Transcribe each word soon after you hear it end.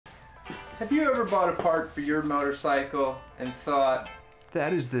Have you ever bought a part for your motorcycle and thought,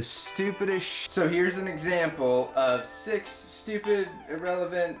 that is the stupidest So here's an example of 6 stupid,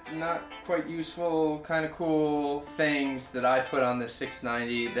 irrelevant, not quite useful, kind of cool things that I put on this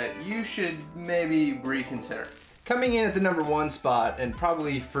 690 that you should maybe reconsider. Coming in at the #1 spot, and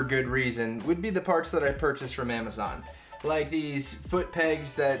probably for good reason, would be the parts that I purchased from Amazon. Like these foot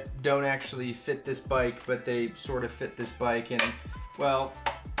pegs that don't actually fit this bike, but they sort of fit this bike, and well,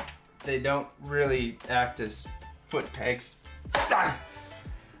 they don't really act as foot pegs.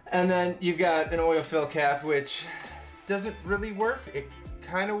 And then you've got an oil fill cap, which doesn't really work. It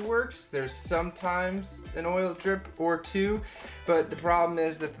kind of works. There's sometimes an oil drip or two, but the problem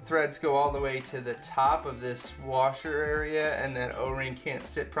is that the threads go all the way to the top of this washer area, and that O-ring can't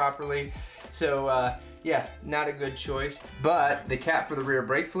sit properly. So yeah, not a good choice. But the cap for the rear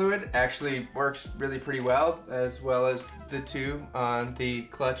brake fluid actually works really pretty well as the two on the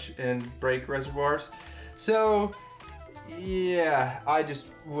clutch and brake reservoirs. So yeah, I just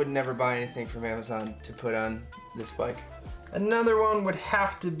would never buy anything from Amazon to put on this bike. Another one would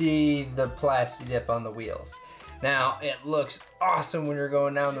have to be the Plasti-Dip on the wheels. Now, it looks awesome when you're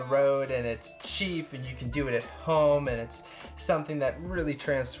going down the road, and it's cheap, and you can do it at home, and it's something that really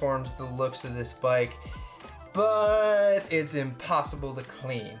transforms the looks of this bike, but it's impossible to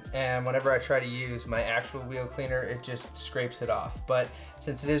clean. And whenever I try to use my actual wheel cleaner, it just scrapes it off. But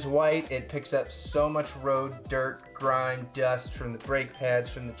since it is white, it picks up so much road, dirt, grime, dust from the brake pads,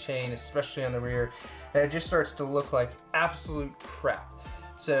 from the chain, especially on the rear, that it just starts to look like absolute crap.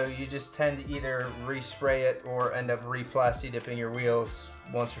 So you just tend to either respray it or end up re-Plasti-Dipping your wheels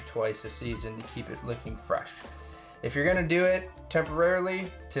once or twice a season to keep it looking fresh. If you're gonna do it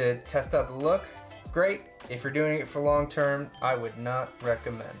temporarily to test out the look, great. If you're doing it for long term, I would not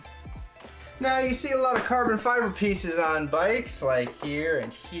recommend. Now you see a lot of carbon fiber pieces on bikes, like here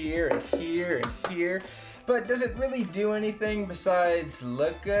and here and here and here, but does it really do anything besides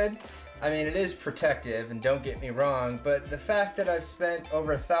look good? I mean, it is protective, and don't get me wrong, but the fact that I've spent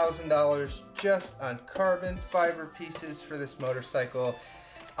over $1,000 just on carbon fiber pieces for this motorcycle,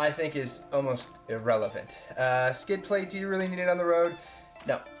 I think is almost irrelevant. Skid plate, do you really need it on the road?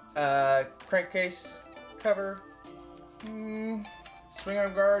 No. Crankcase, cover, swing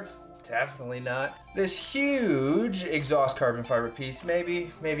arm guards, definitely not. This huge exhaust carbon fiber piece,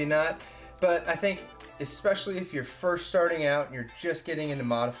 maybe, maybe not, but I think especially if you're first starting out and you're just getting into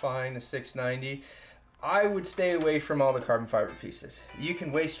modifying the 690, I would stay away from all the carbon fiber pieces. You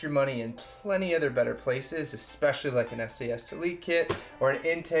can waste your money in plenty other better places, especially like an SAS Delete Kit or an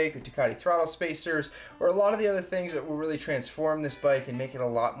intake or Ducati throttle spacers, or a lot of the other things that will really transform this bike and make it a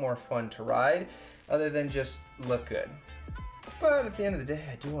lot more fun to ride, other than just look good. But at the end of the day,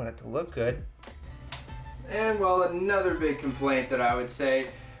 I do want it to look good. And well, another big complaint that I would say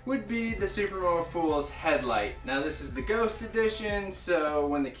would be the Supermo Fool's headlight. Now this is the Ghost Edition, so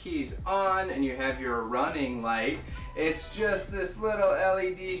when the key's on and you have your running light, it's just this little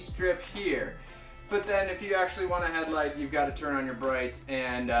LED strip here. But then if you actually want a headlight, you've got to turn on your brights,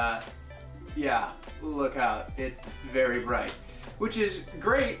 and yeah, look out, it's very bright. Which is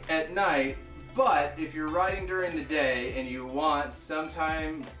great at night, but if you're riding during the day and you want some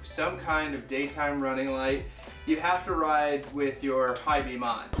kind of daytime running light, you have to ride with your high beam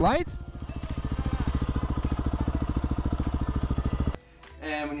on. Lights?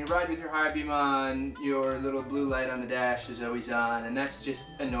 And when you ride with your high beam on, your little blue light on the dash is always on, and that's just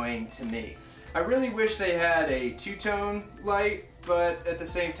annoying to me. I really wish they had a two-tone light, but at the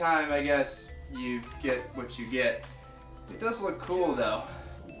same time, I guess you get what you get. It does look cool though.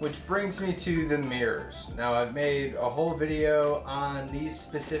 Which brings me to the mirrors. Now I've made a whole video on these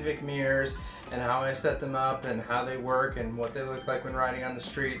specific mirrors and how I set them up and how they work and what they look like when riding on the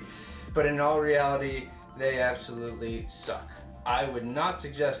street. But in all reality, they absolutely suck. I would not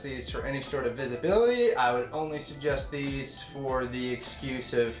suggest these for any sort of visibility. I would only suggest these for the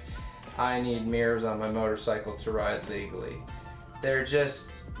excuse of I need mirrors on my motorcycle to ride legally. They're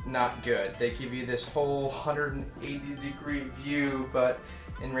just not good. They give you this whole 180-degree view, but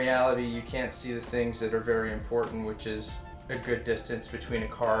in reality, you can't see the things that are very important, which is a good distance between a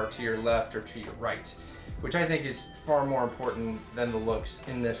car to your left or to your right, which I think is far more important than the looks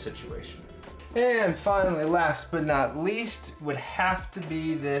in this situation. And finally, last but not least, would have to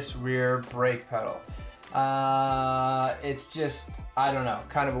be this rear brake pedal. It's just, I don't know,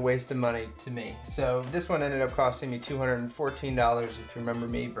 kind of a waste of money to me. So this one ended up costing me $214, if you remember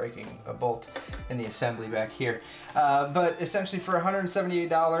me breaking a bolt in the assembly back here. But essentially for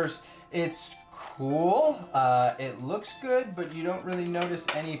 $178, it's cool. It looks good, but you don't really notice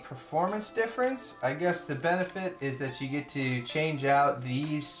any performance difference. I guess the benefit is that you get to change out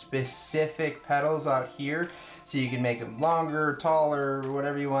these specific pedals out here, so you can make them longer, taller,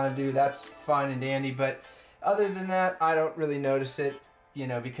 whatever you want to do. That's fine and dandy, but other than that, I don't really notice it, you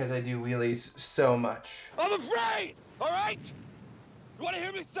know, because I do wheelies so much. I'm afraid, all right? You want to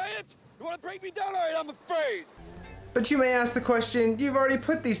hear me say it? You want to break me down? All right, I'm afraid. But you may ask the question, you've already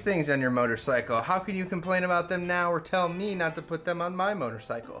put these things on your motorcycle. How can you complain about them now or tell me not to put them on my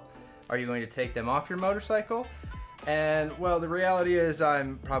motorcycle? Are you going to take them off your motorcycle? And well, the reality is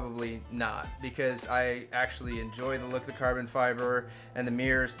I'm probably not, because I actually enjoy the look of the carbon fiber and the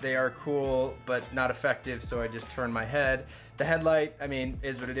mirrors. They are cool, but not effective, so I just turn my head. The headlight, I mean,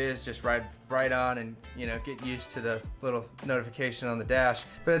 is what it is. Just ride right on and, you know, get used to the little notification on the dash.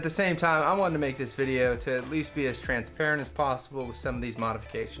 But at the same time, I wanted to make this video to at least be as transparent as possible with some of these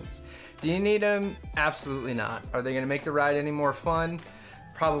modifications. Do you need them? Absolutely not. Are they gonna make the ride any more fun?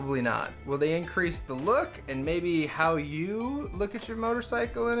 Probably not. Will they increase the look and maybe how you look at your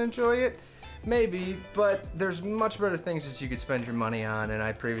motorcycle and enjoy it? Maybe, but there's much better things that you could spend your money on, and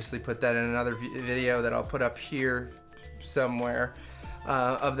I previously put that in another video that I'll put up here somewhere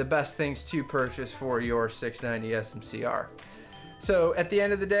of the best things to purchase for your 690 SMC R. So at the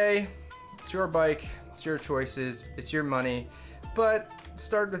end of the day, it's your bike, it's your choices, it's your money, but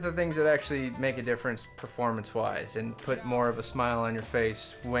start with the things that actually make a difference performance-wise and put more of a smile on your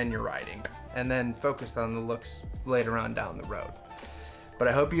face when you're riding, and then focus on the looks later on down the road. But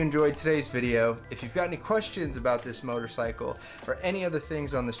I hope you enjoyed today's video. If you've got any questions about this motorcycle or any other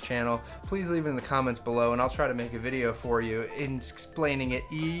things on this channel, please leave it in the comments below and I'll try to make a video for you in explaining it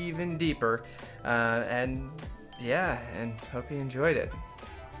even deeper. And yeah, and hope you enjoyed it.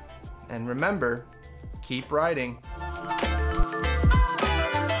 And remember, keep riding.